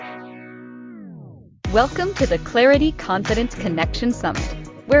Welcome to the Clarity Confidence Connection Summit,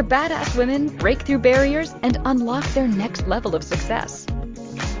 where badass women break through barriers and unlock their next level of success.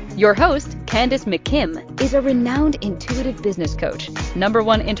 Your host, Candace McKim, is a renowned intuitive business coach,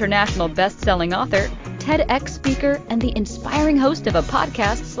 #1 international best-selling author, TEDx speaker, and the inspiring host of a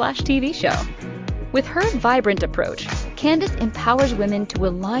podcast/TV show. With her vibrant approach, Candace empowers women to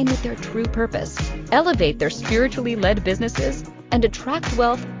align with their true purpose, elevate their spiritually led businesses, and attract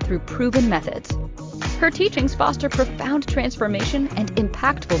wealth through proven methods. Her teachings foster profound transformation and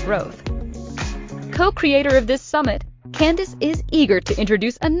impactful growth. Co-creator of this summit, Candace is eager to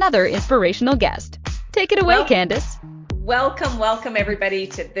introduce another inspirational guest. Take it away, Candace. Welcome everybody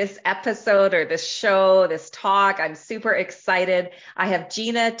to this episode or this show, this talk. I'm super excited. I have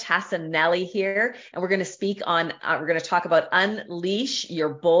Ginna Tassanelli here, and we're going to talk about unleash your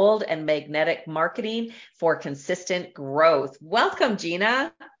bold and magnetic marketing for consistent growth. Welcome,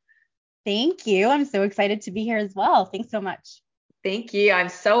 Ginna. Thank you. I'm so excited to be here as well. Thanks so much. Thank you. I'm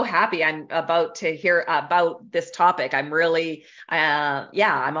so happy I'm about to hear about this topic. I'm really,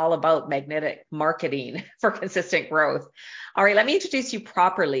 I'm all about magnetic marketing for consistent growth. All right, let me introduce you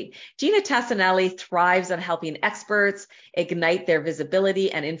properly. Ginna Tassanelli thrives on helping experts ignite their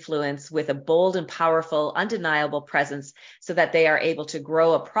visibility and influence with a bold and powerful, undeniable presence so that they are able to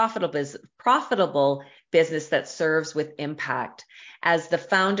grow a profitable business that serves with impact. As the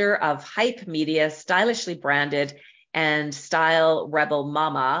founder of Hype Media, stylishly branded and Style Rebel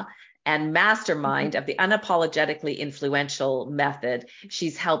Mama, and mastermind of the unapologetically influential method,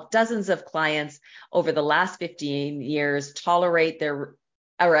 she's helped dozens of clients over the last 15 years accelerate their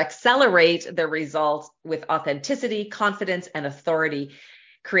results with authenticity, confidence, and authority,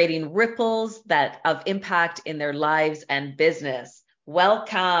 creating ripples of impact in their lives and business.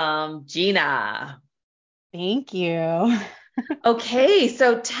 Welcome, Ginna. Thank you. Okay,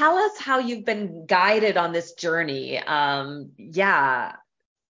 so tell us how you've been guided on this journey,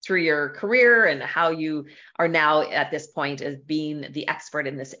 through your career and how you are now at this point as being the expert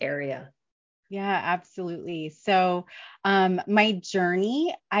in this area. Yeah, absolutely. So my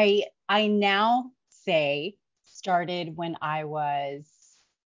journey, I now say started when I was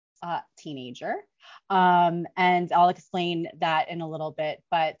a teenager, and I'll explain that in a little bit,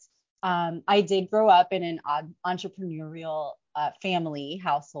 but I did grow up in an entrepreneurial family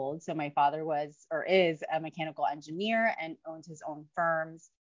household. So my father was or is a mechanical engineer and owns his own firms.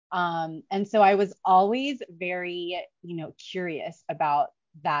 And so I was always very, curious about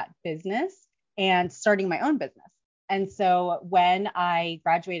that business and starting my own business. And so when I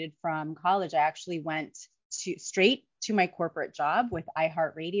graduated from college, I actually went straight to my corporate job with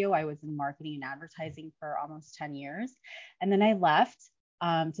iHeartRadio. I was in marketing and advertising for almost 10 years. And then I left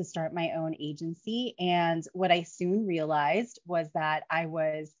to start my own agency. And what I soon realized was that I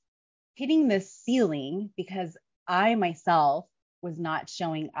was hitting this ceiling because I myself was not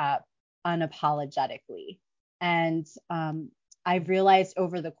showing up unapologetically. And I've realized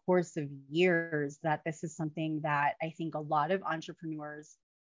over the course of years that this is something that I think a lot of entrepreneurs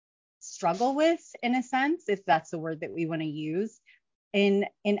struggle with, in a sense, if that's the word that we want to use, in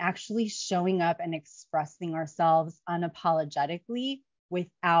actually showing up and expressing ourselves unapologetically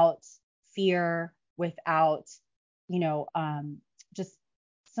without fear, without, just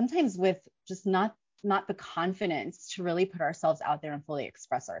sometimes with just not the confidence to really put ourselves out there and fully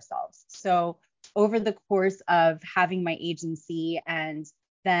express ourselves. So over the course of having my agency and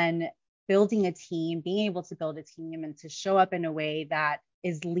then building a team, being able to build a team and to show up in a way that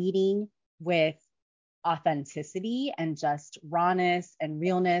is leading with authenticity and just rawness and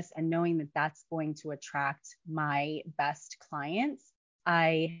realness, and knowing that that's going to attract my best clients,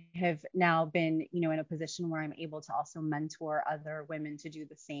 I have now been, in a position where I'm able to also mentor other women to do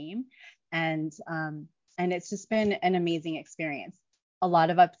the same. And it's just been an amazing experience. A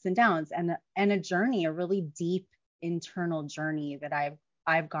lot of ups and downs and a journey, a really deep internal journey that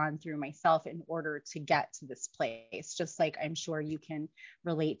I've gone through myself in order to get to this place, just like I'm sure you can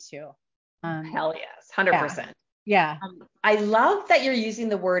relate to. Hell yes, 100%. Yeah. I love that you're using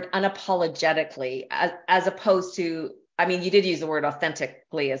the word unapologetically as opposed to, you did use the word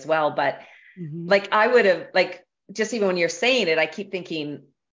authentically as well, but I would have just even when you're saying it, I keep thinking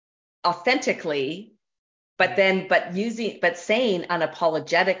authentically, but saying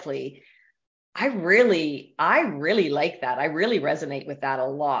unapologetically, I really like that. I really resonate with that a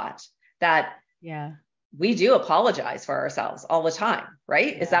lot. That we do apologize for ourselves all the time,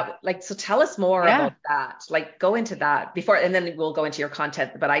 right? Yeah. Is that so tell us more about that. Go into that before, and then we'll go into your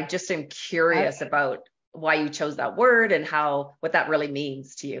content, but I just am curious about why you chose that word and what that really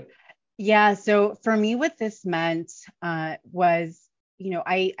means to you. Yeah. So for me, what this meant was,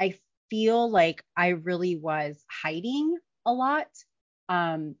 I feel like I really was hiding a lot.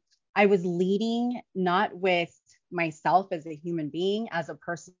 I was leading not with myself as a human being, as a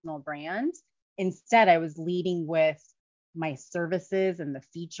personal brand. Instead, I was leading with my services and the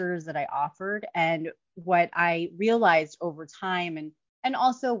features that I offered. And what I realized over time, and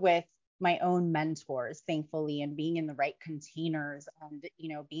also with my own mentors, thankfully, and being in the right containers, and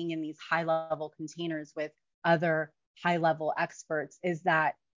being in these high level containers with other high level experts, is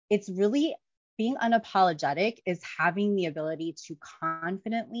that it's really being unapologetic is having the ability to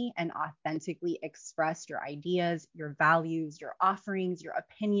confidently and authentically express your ideas, your values, your offerings, your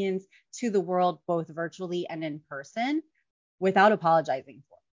opinions to the world, both virtually and in person, without apologizing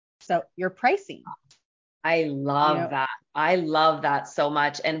for it. So your pricing. I love that. I love that so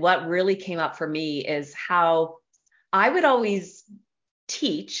much. And what really came up for me is how I would always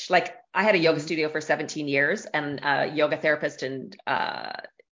teach. Like, I had a yoga studio for 17 years and a yoga therapist and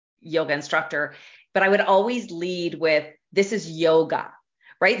yoga instructor, but I would always lead with, this is yoga,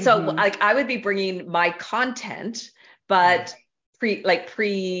 right? So like, I would be bringing my content, but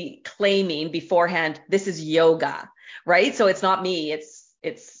pre-claiming beforehand, this is yoga, right? So it's not me, it's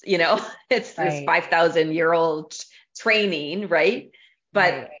it's this 5,000-year-old training, right?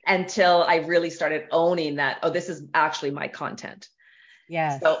 But until I really started owning that, oh, this is actually my content.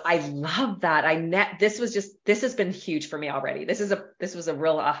 Yes. So I love that. This has been huge for me already. This was a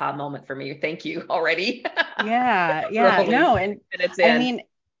real aha moment for me. Thank you already. Yeah. No, and I mean,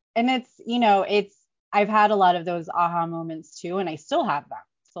 and it's I've had a lot of those aha moments too, and I still have them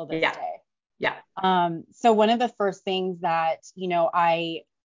till this day. Yeah. So one of the first things that,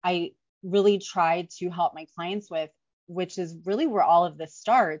 I really try to help my clients with, which is really where all of this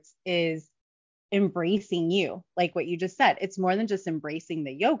starts, is embracing you. Like what you just said, it's more than just embracing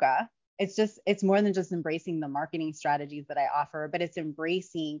the yoga. It's more than just embracing the marketing strategies that I offer, but it's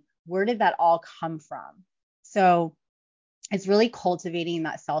embracing, where did that all come from? So it's really cultivating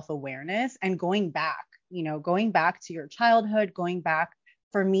that self-awareness and going back to your childhood, going back.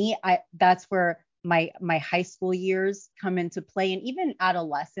 For me, that's where my high school years come into play, and even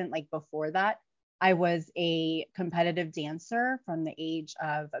adolescent, like before that, I was a competitive dancer from the age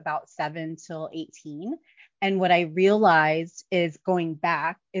of about 7 till 18. And what I realized is, going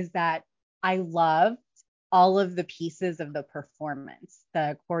back, is that I loved all of the pieces of the performance,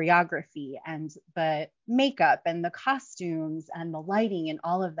 the choreography and the makeup and the costumes and the lighting and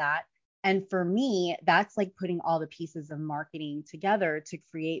all of that. And for me, that's like putting all the pieces of marketing together to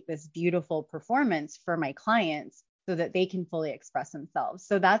create this beautiful performance for my clients so that they can fully express themselves.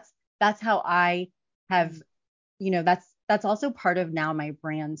 So that's how I have, that's also part of now my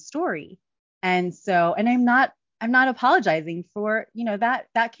brand story. And so, and I'm not apologizing for,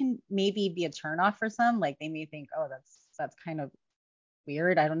 that can maybe be a turnoff for some. Like, they may think, oh, that's kind of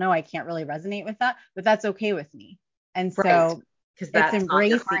weird. I don't know. I can't really resonate with that, but that's okay with me. And so because that's it's not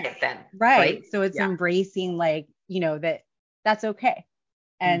your embracing client then. Right. So it's embracing, like, that's okay.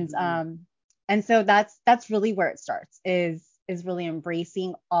 And and so that's really where it starts, is really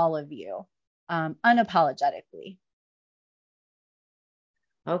embracing all of you, unapologetically.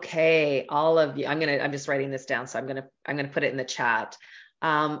 Okay, all of you. I'm just writing this down, so I'm gonna put it in the chat.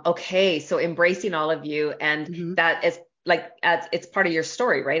 Okay, so embracing all of you, and that is like, it's part of your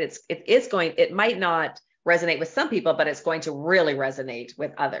story, right? It might not resonate with some people, but it's going to really resonate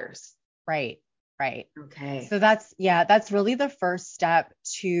with others. Right. Okay. So that's really the first step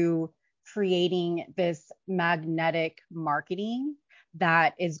to creating this magnetic marketing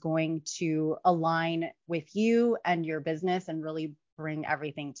that is going to align with you and your business and really bring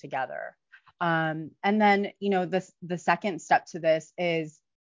everything together. And then, the second step to this is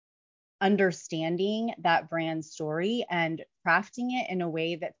understanding that brand story and crafting it in a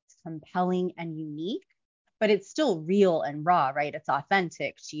way that's compelling and unique, but it's still real and raw, right? It's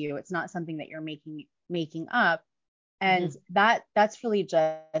authentic to you. It's not something that you're making up. And that's really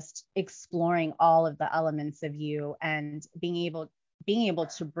just exploring all of the elements of you and being able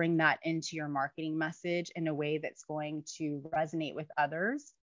to bring that into your marketing message in a way that's going to resonate with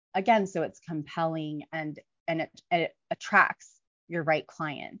others. Again, so it's compelling and it attracts your right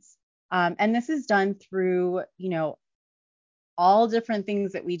clients. And this is done through, all different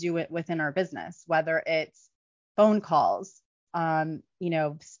things that we do within our business, whether it's phone calls,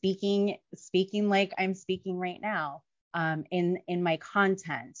 speaking like I'm speaking right now, in my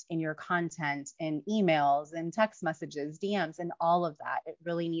content, in your content, in emails and text messages, DMs, and all of that. It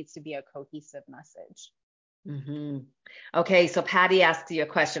really needs to be a cohesive message. Okay, so Patty asks you a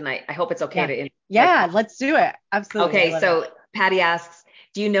question. I hope it's okay to. Let's do it. Absolutely. Okay, so Patty asks,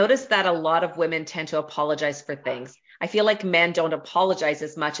 do you notice that a lot of women tend to apologize for things? I feel like men don't apologize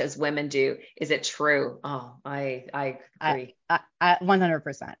as much as women do. Is it true? Oh, I agree.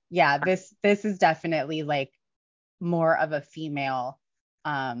 100%. Yeah, this is definitely like more of a female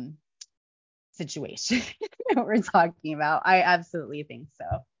um situation that we're talking about. I absolutely think so.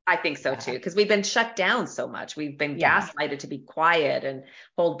 I think so Yeah. too, because we've been shut down so much. We've been Yeah. gaslighted to be quiet and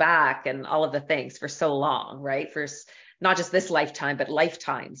hold back and all of the things for so long, right? Not just this lifetime, but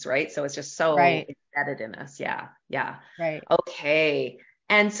lifetimes, right? So it's just so Right. embedded in us. Yeah. Yeah. Right. Okay.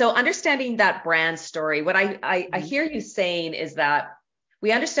 And so understanding that brand story, what I Mhm. hear you saying is that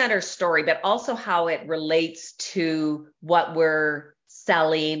we understand our story, but also how it relates to what we're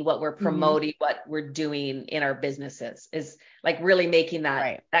selling, what we're Mhm. promoting, what we're doing in our businesses is like really making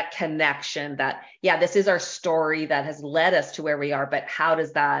Right. that connection that, yeah, this is our story that has led us to where we are, but how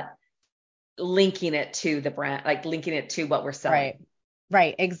does that linking it to the brand, like linking it to what we're selling? Right.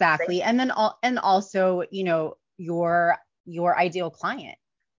 Right. Exactly. And then and also, your ideal client.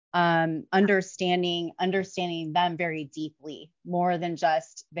 Understanding them very deeply, more than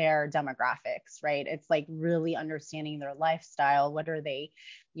just their demographics, right? It's like really understanding their lifestyle. What are they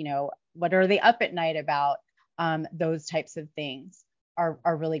up at night about? Those types of things are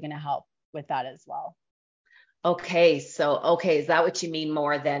really going to help with that as well. Okay, so okay, is that what you mean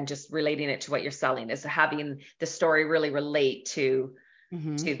more than just relating it to what you're selling? Is having the story really relate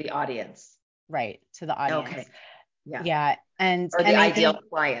Hmm. to the audience? Right, to the audience. Okay, yeah. Yeah, Or the and I ideal think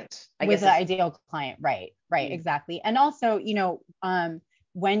client, I with guess the is. ideal client, right, right, Mm. exactly. And also,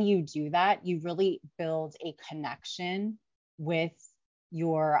 when you do that, you really build a connection with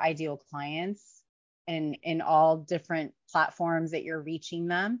your ideal clients in all different platforms that you're reaching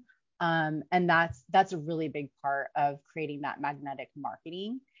them. And that's a really big part of creating that magnetic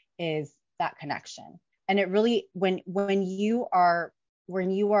marketing, is that connection. And it really, when you are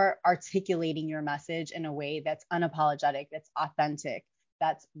articulating your message in a way that's unapologetic, that's authentic,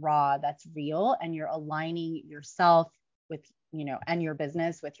 that's raw, that's real, and you're aligning yourself with, and your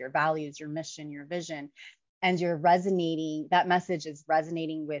business with your values, your mission, your vision, and that message is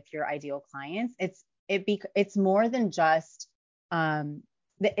resonating with your ideal clients. It's more than just,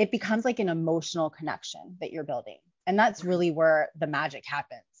 it becomes like an emotional connection that you're building. And that's Right. really where the magic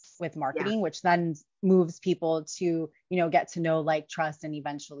happens with Yeah. marketing, which then moves people to, get to know, like, trust, and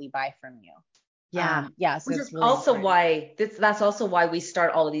eventually buy from you. Yeah. Yeah, so Which is it's really also important. why that's also why we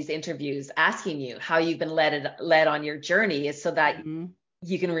start all of these interviews asking you how you've been led on your journey, is so that Mhm.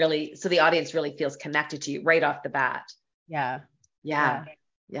 you can really, so the audience really feels connected to you right off the bat. Yeah. Yeah. Yeah.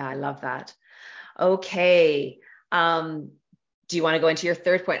 Yeah, I love that. Okay. Um, do you want to go into your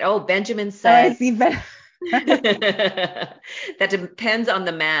third point? Oh, Benjamin Oh, I said see. But that depends on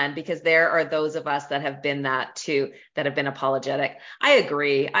the man, because there are those of us that have been that too, that have been apologetic. I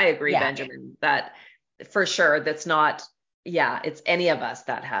agree. I agree, yeah. Benjamin, that for sure that's not, yeah, it's any of us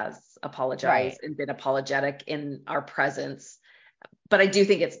that has apologized Right. and been apologetic in our presence. But I do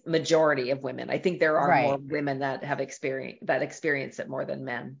think it's majority of women. I think there are more Right. women that experience it more than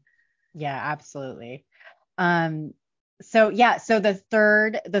men. Yeah, absolutely. So the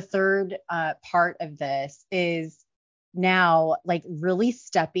third part of this is now, like, really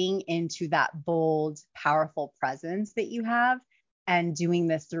stepping into that bold, powerful presence that you have, and doing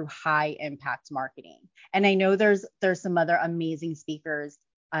this through high impact marketing. And I know there's some other amazing speakers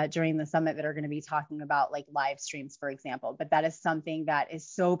during the summit that are going to be talking about, like, live streams, for example. But that is something that is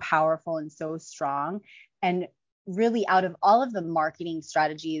so powerful and so strong. And really, out of all of the marketing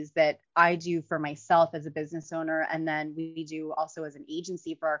strategies that I do for myself as a business owner, and then we do also as an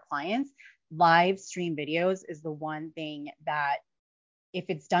agency for our clients, live stream videos is the one thing that, if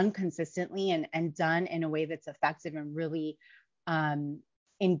it's done consistently and done in a way that's effective and really um,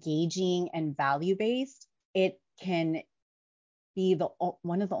 engaging and value based, it can be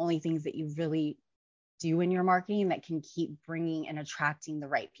one of the only things that you really do in your marketing that can keep bringing and attracting the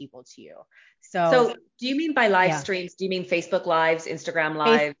right people to you. So So do you mean by live yeah, streams? Do you mean Facebook Lives, Instagram face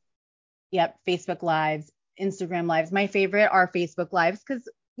Live? Yep, Facebook Lives, Instagram Lives. My favorite are Facebook Lives because,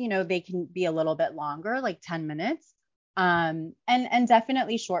 they can be a little bit longer, like 10 minutes. And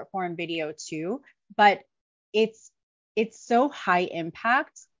definitely short form video too. But it's it's so high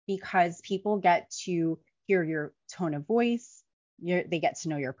impact because people get to hear your tone of voice, they get to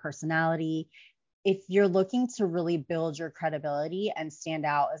know your personality. If you're looking to really build your credibility and stand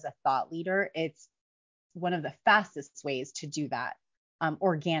out as a thought leader, it's one of the fastest ways to do that,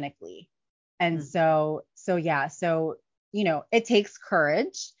 organically. And Mm. so yeah, so, it takes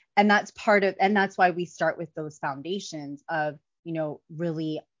courage, and that's why we start with those foundations of,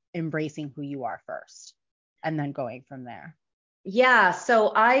 really embracing who you are first, and then going from there. Yeah,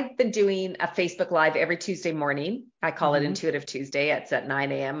 so I've been doing a Facebook Live every Tuesday morning. I call it Hmm. Intuitive Tuesday. It's at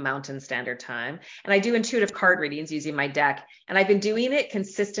 9 a.m. Mountain Standard Time. And I do intuitive card Cool. readings using my deck. And I've been doing it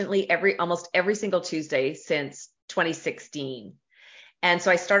consistently almost every single Tuesday since 2016. And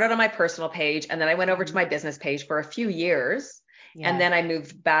so I started on my personal page and then I went over to Hmm. my business page for a few years. And Yeah. then I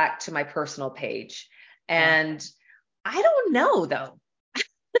moved back to my personal page. Yeah. And I don't know though.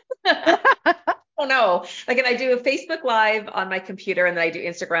 Oh no. Like, and I do a Facebook Live on my computer and then I do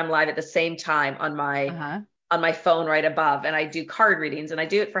Instagram Live at the same time Uh-huh. on my phone right above. And I do card readings and I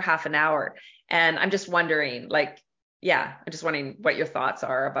do it for half an hour. And I'm just wondering, like, yeah, I'm just wondering what your thoughts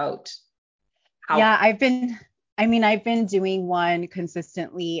are about Yeah, how. I've been doing one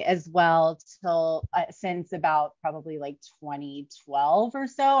consistently as well till since about probably like 2012 or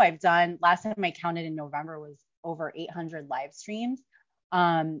so. Last time I counted in November was over 800 live streams.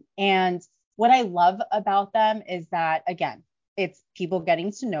 And what I love about them is that, again, it's people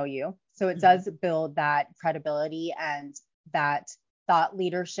getting to know you. So it Mhm, does build that credibility and that thought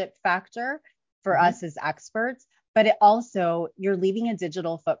leadership factor for mhm. us as experts. But it also, you're leaving a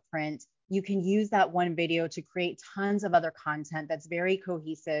digital footprint. You can use that one video to create tons of other content that's very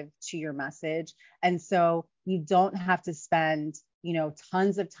cohesive to your message. And so you don't have to spend,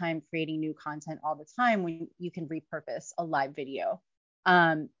 tons of time creating new content all the time when you can repurpose a live video.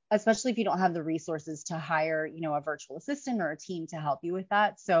 Especially if you don't have the resources to hire, a virtual assistant or a team to help you with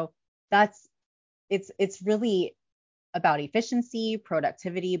that. So that's it's really about efficiency,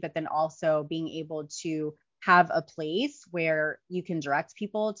 productivity, but then also being able to have a place where you can direct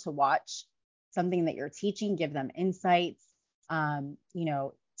people to watch something that you're teaching, give them insights,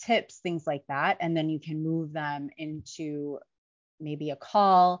 tips, things like that, and then you can move them into maybe a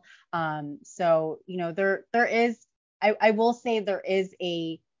call. So there is, I will say there is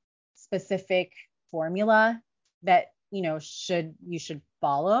a specific formula that you should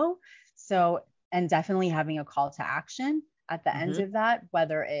follow. So, and definitely having a call to action at the end Mhm. of that,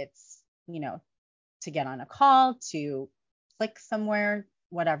 whether it's to get on a call, to click somewhere,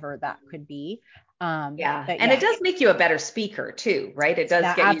 whatever that could be. Yeah. But And it yeah, does make you a better speaker too, right? It does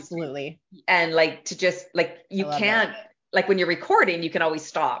that get you to, absolutely. and like to just like, I you love it. can't, like when you're recording, you can always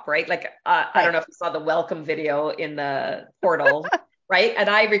stop, right? Like, I don't Right. know if you saw the welcome video in the portal, right? And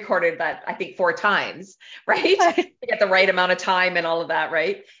I recorded that, I think 4 times, right? To get the right amount of time and all of that,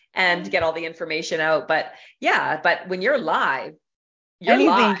 right? And to get all the information out. But yeah, but when you're live.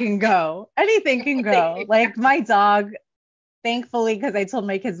 Anything can go. Anything can go. Like my dog, thankfully, because I told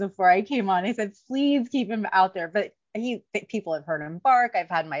my kids before I came on, I said, please keep him out there. But people have heard him bark. I've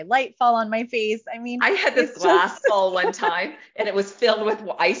had my light fall on my face. I mean, I had this it's just, glass fall one time and it was filled with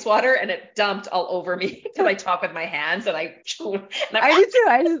ice water and it dumped all over me because I talk with my hands and and I'm, I do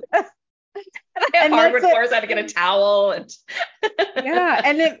too. and I have And that's hardwood it. floors. I had to get a towel and Yeah.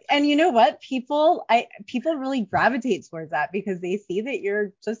 And you know what? People really gravitate towards that because they see that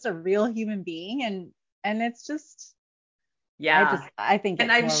you're just a real human being, and it's just, yeah. I think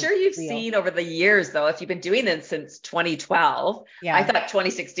And it's I'm more sure you've real. seen over the years, though, if you've been doing this since 2012, I Yeah. thought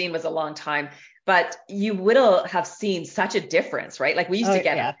 2016 was a long time, but you will have seen such a difference, right? Like we used to Oh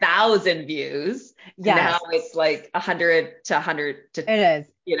get yeah. 1,000 views, and now Yes, it's like 100 to, it is.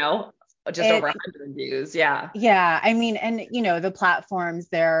 you know, just over It 100 views. Yeah. Yeah, I mean, and the platforms,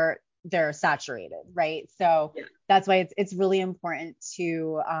 they're saturated, right? So Yeah. that's why it's really important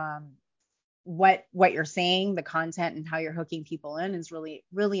to what you're saying, the content and how you're hooking people in is really,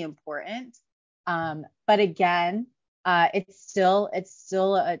 really important. But again, it's still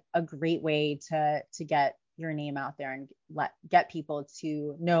a great way to get your name out there and get people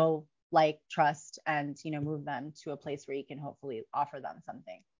to know, like, trust, and move them to a place where you can hopefully offer them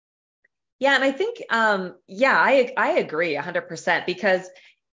something. Yeah. And I think, yeah, I agree 100% because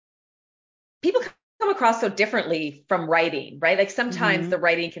people come across so differently from writing, right? Like sometimes Hmm. the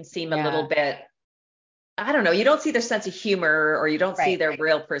writing can seem a little Yeah, bit, I don't know, you don't see their sense of humor or you don't see right. their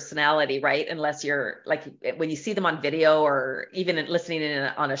real personality, right? Unless you're like, when you see them on video or even listening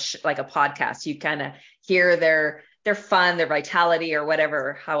on like a podcast, you kind of hear their fun, their vitality or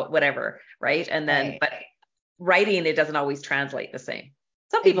whatever, right? And then, Right. but writing, it doesn't always translate the same.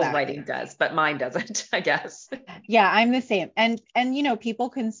 Some people's writing Exactly. does, but mine doesn't, I guess. Yeah, I'm the same. And people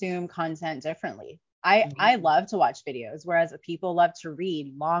consume content differently. I Mhm. love to watch videos, whereas people love to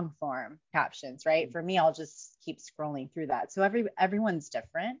read long form captions, right? For me, I'll just keep scrolling through that. So everyone's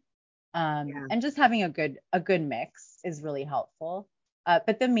different. Yeah. And just having a good mix is really helpful.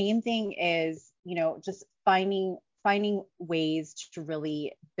 But the main thing is, just finding ways to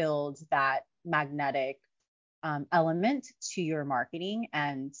really build that magnetic element to your marketing,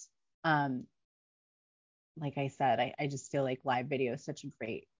 and um, like I said, I just feel like live video is such a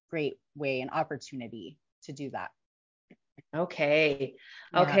great way and opportunity to do that. Okay.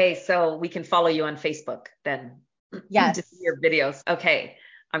 Yeah. Okay. So we can follow you on Facebook then. Yes. To see your videos. Okay.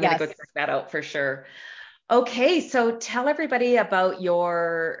 I'm going to go check that out for sure. Okay. So tell everybody about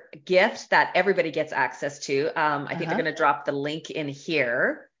your gift that everybody gets access to. I think they're going to drop the link in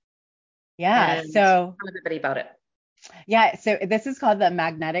here. Yeah. And So tell everybody about it. Yeah, so this is called the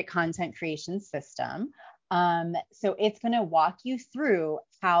Magnetic Content Creation System. So it's going to walk you through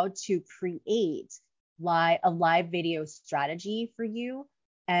how to create a live video strategy for you,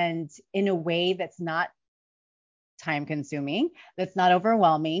 and in a way that's not time consuming, that's not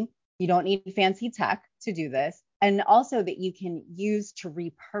overwhelming. You don't need fancy tech to do this. And also that you can use to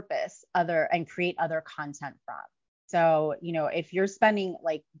repurpose other and create other content from. So, if you're spending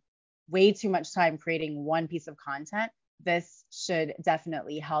like way too much time creating one piece of content, this should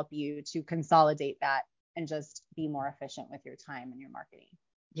definitely help you to consolidate that and just be more efficient with your time and your marketing.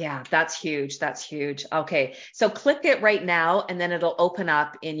 Yeah, that's huge. That's huge. Okay. So click it right now and then it'll open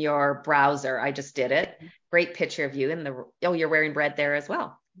up in your browser. I just did it. Great picture of you you're wearing red there as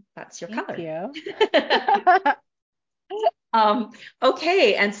well. That's your color. Thank you.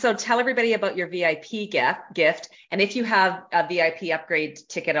 Okay. And so tell everybody about your VIP gift. And if you have a VIP upgrade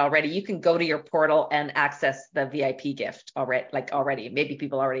ticket already, you can go to your portal and access the VIP gift already. Maybe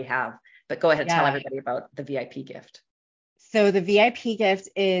people already have, but go ahead and tell everybody about the VIP gift. So the VIP gift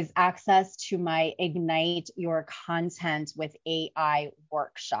is access to my Ignite Your Content with AI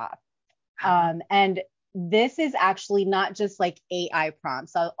workshop. And this is actually not just like AI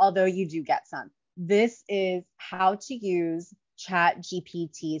prompts, although you do get some. This is how to use Chat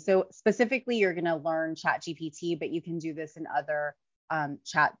GPT. So specifically, you're going to learn Chat GPT, but you can do this in other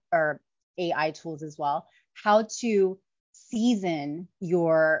chat or AI tools as well. How to season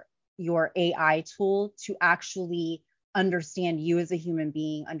your AI tool to actually understand you as a human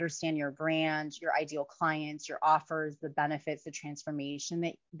being, understand your brand, your ideal clients, your offers, the benefits, the transformation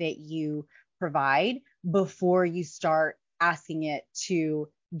that you provide before you start asking it to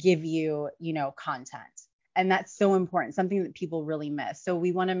give you, content. And that's so important, something that people really miss. So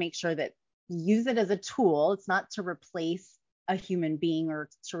we want to make sure that you use it as a tool. It's not to replace a human being or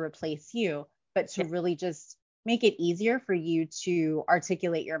to replace you, but to really just make it easier for you to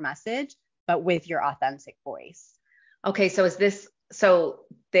articulate your message, but with your authentic voice. Okay, so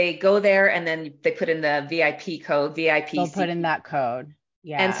they go there and then they put in the VIP code, VIP. They'll put in that code.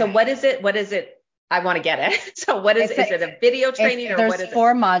 Yeah. And so what is it? I want to get it. So what is it a video training or what is it? There's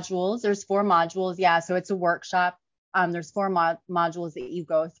 4 modules. There's 4 modules. Yeah. So it's a workshop. There's 4 modules that you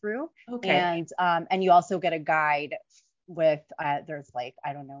go through. Okay. And you also get a guide with, there's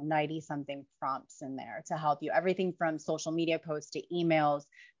 90 something prompts in there to help you. Everything from social media posts to emails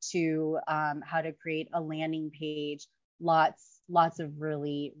to how to create a landing page. Lots of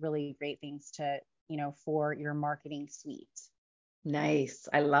really, really great things to, for your marketing suite. Nice.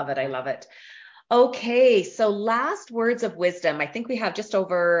 I love it. I love it. Okay. So last words of wisdom. I think we have just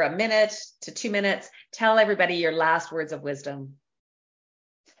over a minute to 2 minutes. Tell everybody your last words of wisdom.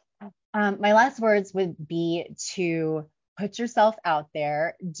 My last words would be to put yourself out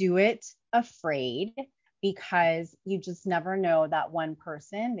there, do it afraid, because you just never know that one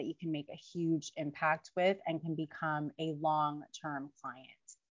person that you can make a huge impact with and can become a long-term client.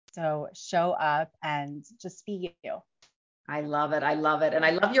 So show up and just be you. I love it. I love it. And I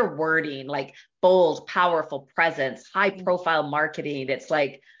love your wording, like bold, powerful presence, high profile marketing. It's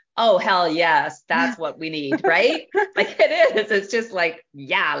like, oh, hell yes, that's what we need, right? Like it is. It's just like,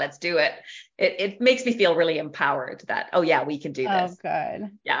 yeah, let's do it. It makes me feel really empowered that, oh yeah, we can do this. Oh,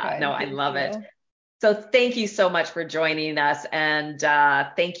 good. Yeah, good. no, I love it. So thank you so much for joining us. And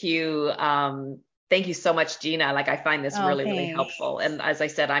thank you so much, Ginna. Like I find this really helpful. And as I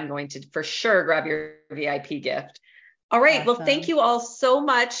said, I'm going to for sure grab your VIP gift. All right. Awesome. Well, thank you all so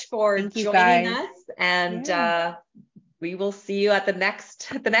much for joining us. And we will see you at the next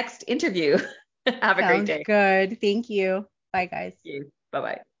interview. Have a great day. Good. Thank you. Bye, guys. Thank you.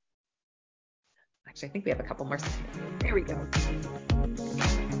 Bye-bye. Actually, I think we have a couple more. There we go.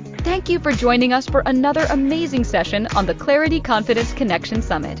 Thank you for joining us for another amazing session on the Clarity Confidence Connection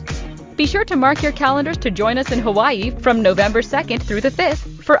Summit. Be sure to mark your calendars to join us in Hawaii from November 2nd through the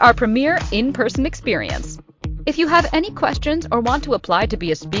 5th for our premier in-person experience. If you have any questions or want to apply to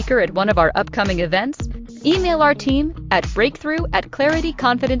be a speaker at one of our upcoming events, email our team at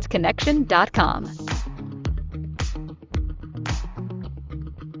breakthrough@clarityconfidenceconnection.com.